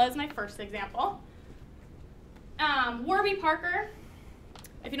Ivory Ella is my first example. Warby Parker.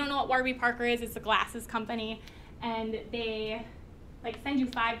 If you don't know what Warby Parker is, it's a glasses company, and they like send you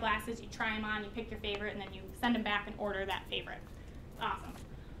 5 glasses, you try them on, you pick your favorite, and then you send them back and order that favorite. It's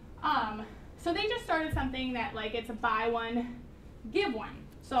awesome. So they just started something that like it's a buy one, give one.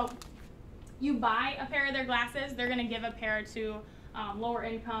 So you buy a pair of their glasses, they're going to give a pair to lower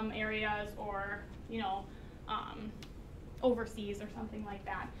income areas or overseas or something like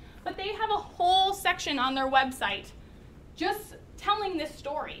that. But they have a whole section on their website just telling this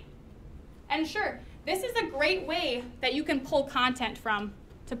story. And sure, this is a great way that you can pull content from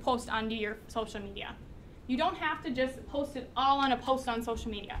to post onto your social media. You don't have to just post it all on a post on social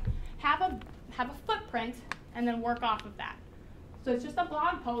media. Have a footprint and then work off of that. So it's just a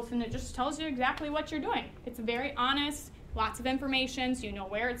blog post and it just tells you exactly what you're doing. It's very honest, lots of information, so you know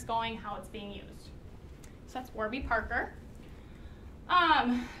where it's going, how it's being used. So that's Warby Parker.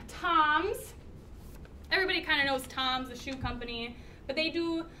 Tom's. Everybody kind of knows Tom's, the shoe company, but they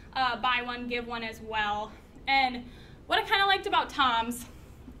do buy one, give one as well. And what I kind of liked about Tom's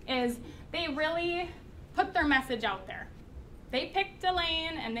is they really put their message out there. They picked a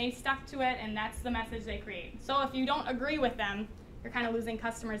lane and they stuck to it, and that's the message they create. So if you don't agree with them, you're kind of losing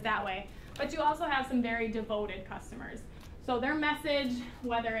customers that way. But you also have some very devoted customers. So their message,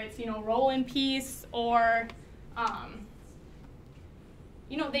 whether it's, roll in peace or,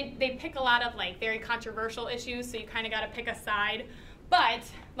 they pick a lot of like very controversial issues, so you kind of got to pick a side. But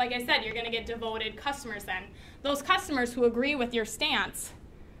like I said, you're going to get devoted customers then. Those customers who agree with your stance,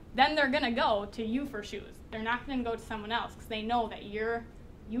 then they're going to go to you for shoes. They're not going to go to someone else because they know that you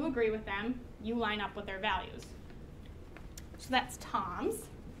agree with them, you line up with their values. So that's Tom's.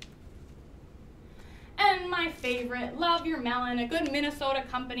 And my favorite, Love Your Melon, a good Minnesota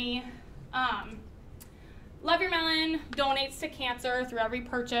company. Love Your Melon donates to cancer through every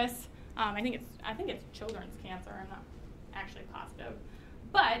purchase. I think it's children's cancer. I'm not actually positive,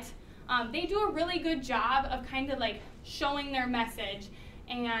 but they do a really good job of kind of like showing their message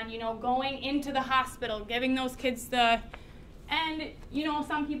and going into the hospital, giving those kids and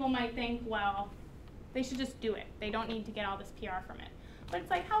some people might think, well, they should just do it. They don't need to get all this PR from it. But it's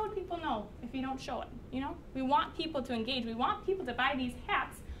like, how would people know if you don't show it? We want people to engage. We want people to buy these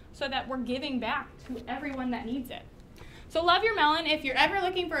hats so that we're giving back to everyone that needs it. So Love Your Melon, if you're ever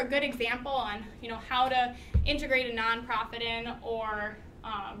looking for a good example on how to integrate a nonprofit in or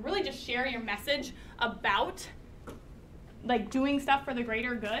really just share your message about like doing stuff for the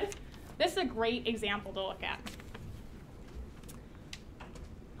greater good, This is a great example to look at.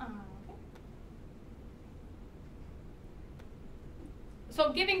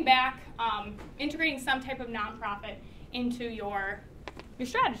 So giving back, integrating some type of nonprofit into your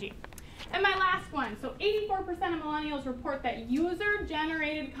strategy. And my last one, so 84% of millennials report that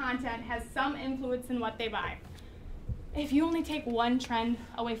user-generated content has some influence in what they buy. If you only take one trend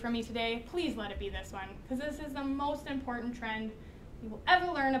away from me today, please let it be this one, because this is the most important trend you will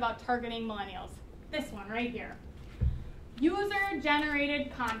ever learn about targeting millennials. This one right here.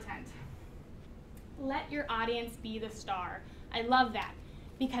 User-generated content. Let your audience be the star. I love that,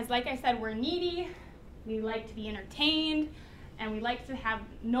 because like I said, we're needy, we like to be entertained, and we like to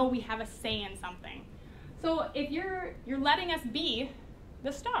know we have a say in something. So if you're letting us be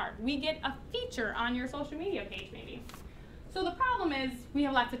the star, we get a feature on your social media page maybe. So the problem is we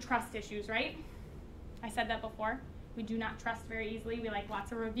have lots of trust issues, right? I said that before. We do not trust very easily. We like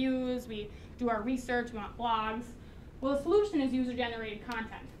lots of reviews, we do our research, we want blogs. Well, the solution is user-generated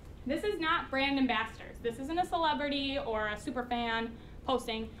content. This is not brand ambassadors. This isn't a celebrity or a super fan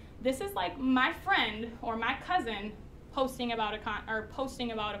posting. This is like my friend or my cousin posting about a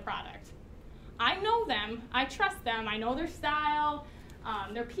product. I know them, I trust them, I know their style,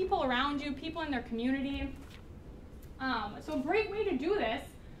 they're people around you, people in their community. So a great way to do this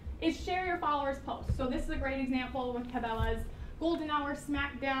is share your followers' posts. So this is a great example with Cabela's Golden Hour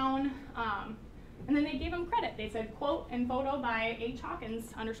Smackdown, and then they gave them credit. They said, quote and photo by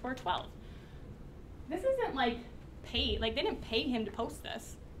HHawkins_12. This isn't like paid, like they didn't pay him to post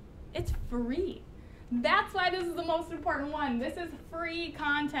this. It's free. That's why this is the most important one. This is free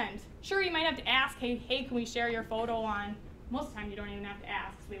content. Sure, you might have to ask, hey, can we share your photo on? Most of the time you don't even have to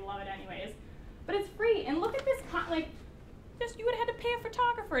ask, we love it anyways. But it's free, and look at this, you would have had to pay a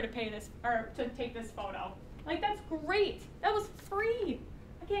photographer to pay this, or to take this photo. Like, that's great. That was free.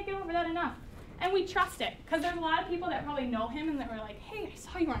 I can't get over that enough. And we trust it, because there's a lot of people that probably know him and that were like, hey, I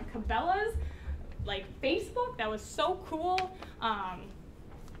saw you on Cabela's, like Facebook, that was so cool.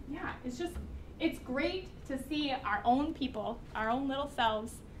 Yeah, it's great to see our own people, our own little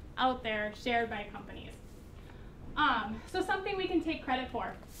selves out there shared by companies. So something we can take credit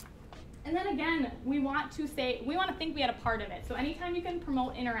for. And then again, we want to think we had a part of it. So anytime you can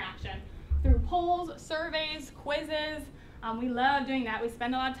promote interaction through polls, surveys, quizzes, we love doing that. We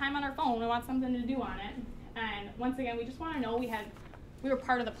spend a lot of time on our phone. We want something to do on it. And once again, we just want to know we were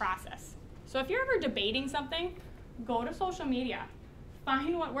part of the process. So if you're ever debating something, go to social media.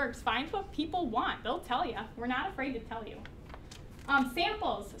 Find what works. Find what people want. They'll tell you. We're not afraid to tell you.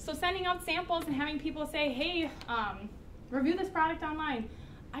 Samples. So sending out samples and having people say, hey, review this product online.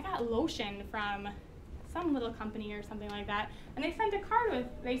 I got lotion from some little company or something like that, and they sent a card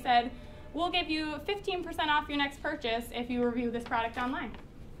they said, we'll give you 15% off your next purchase if you review this product online.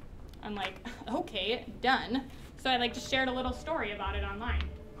 I'm like, okay, done. So I just shared a little story about it online.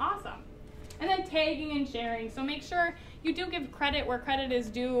 Awesome. And then tagging and sharing. So make sure you do give credit where credit is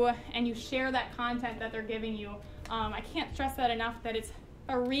due, and you share that content that they're giving you. I can't stress that enough, that it's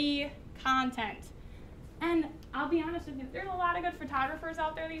free content. And I'll be honest with you, there's a lot of good photographers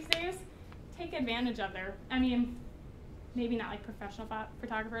out there these days. Take advantage of maybe not like professional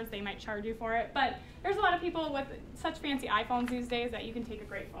photographers, they might charge you for it, but there's a lot of people with such fancy iPhones these days that you can take a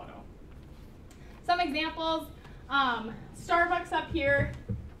great photo. Some examples, Starbucks up here,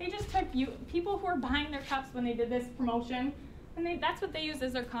 they just took people who were buying their cups when they did this promotion, and that's what they used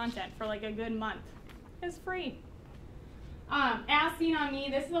as their content for like a good month. It's free. As Seen on Me,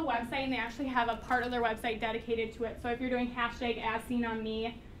 this is a website, and they actually have a part of their website dedicated to it. So if you're doing hashtag As Seen on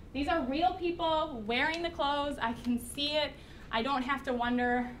Me, these are real people wearing the clothes. I can see it. I don't have to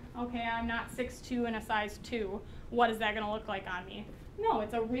wonder, okay, I'm not 6'2" and a size 2. What is that going to look like on me? No,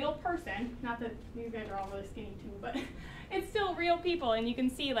 it's a real person. Not that these guys are all really skinny too, but it's still real people, and you can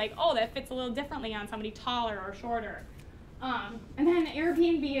see oh, that fits a little differently on somebody taller or shorter. And then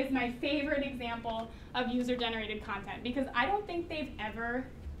Airbnb is my favorite example of user-generated content, because I don't think they've ever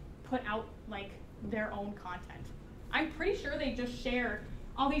put out their own content. I'm pretty sure they just share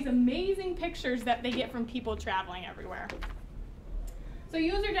all these amazing pictures that they get from people traveling everywhere. So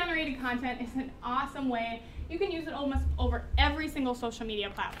user-generated content is an awesome way. You can use it almost over every single social media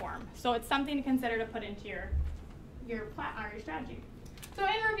platform. So it's something to consider to put into your strategy. So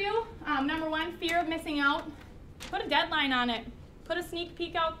in review, number one, fear of missing out. Put a deadline on it. Put a sneak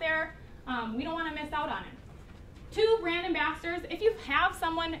peek out there. We don't want to miss out on it. 2, brand ambassadors. If you have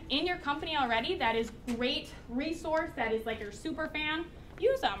someone in your company already that is a great resource, that is like your super fan,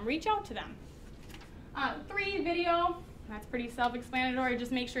 use them. Reach out to them. 3, video. That's pretty self-explanatory.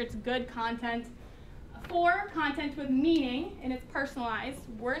 Just make sure it's good content. 4, content with meaning, and it's personalized.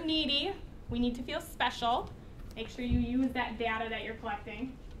 We're needy. We need to feel special. Make sure you use that data that you're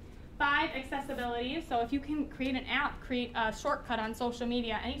collecting. 5, accessibility. So if you can create an app, create a shortcut on social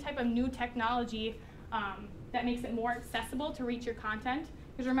media, any type of new technology that makes it more accessible to reach your content.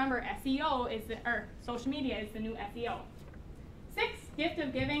 Because remember, social media is the new SEO. 6, gift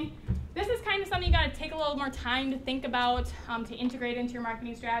of giving. This is kind of something you got to take a little more time to think about, to integrate into your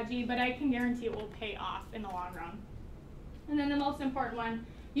marketing strategy, but I can guarantee it will pay off in the long run. And then the most important one,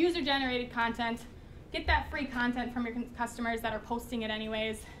 user-generated content. Get that free content from your customers that are posting it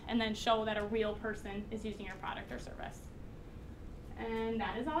anyways, and then show that a real person is using your product or service. And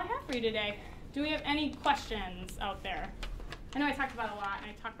that is all I have for you today. Do we have any questions out there? I know I talked about a lot and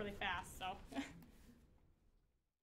I talk really fast, so.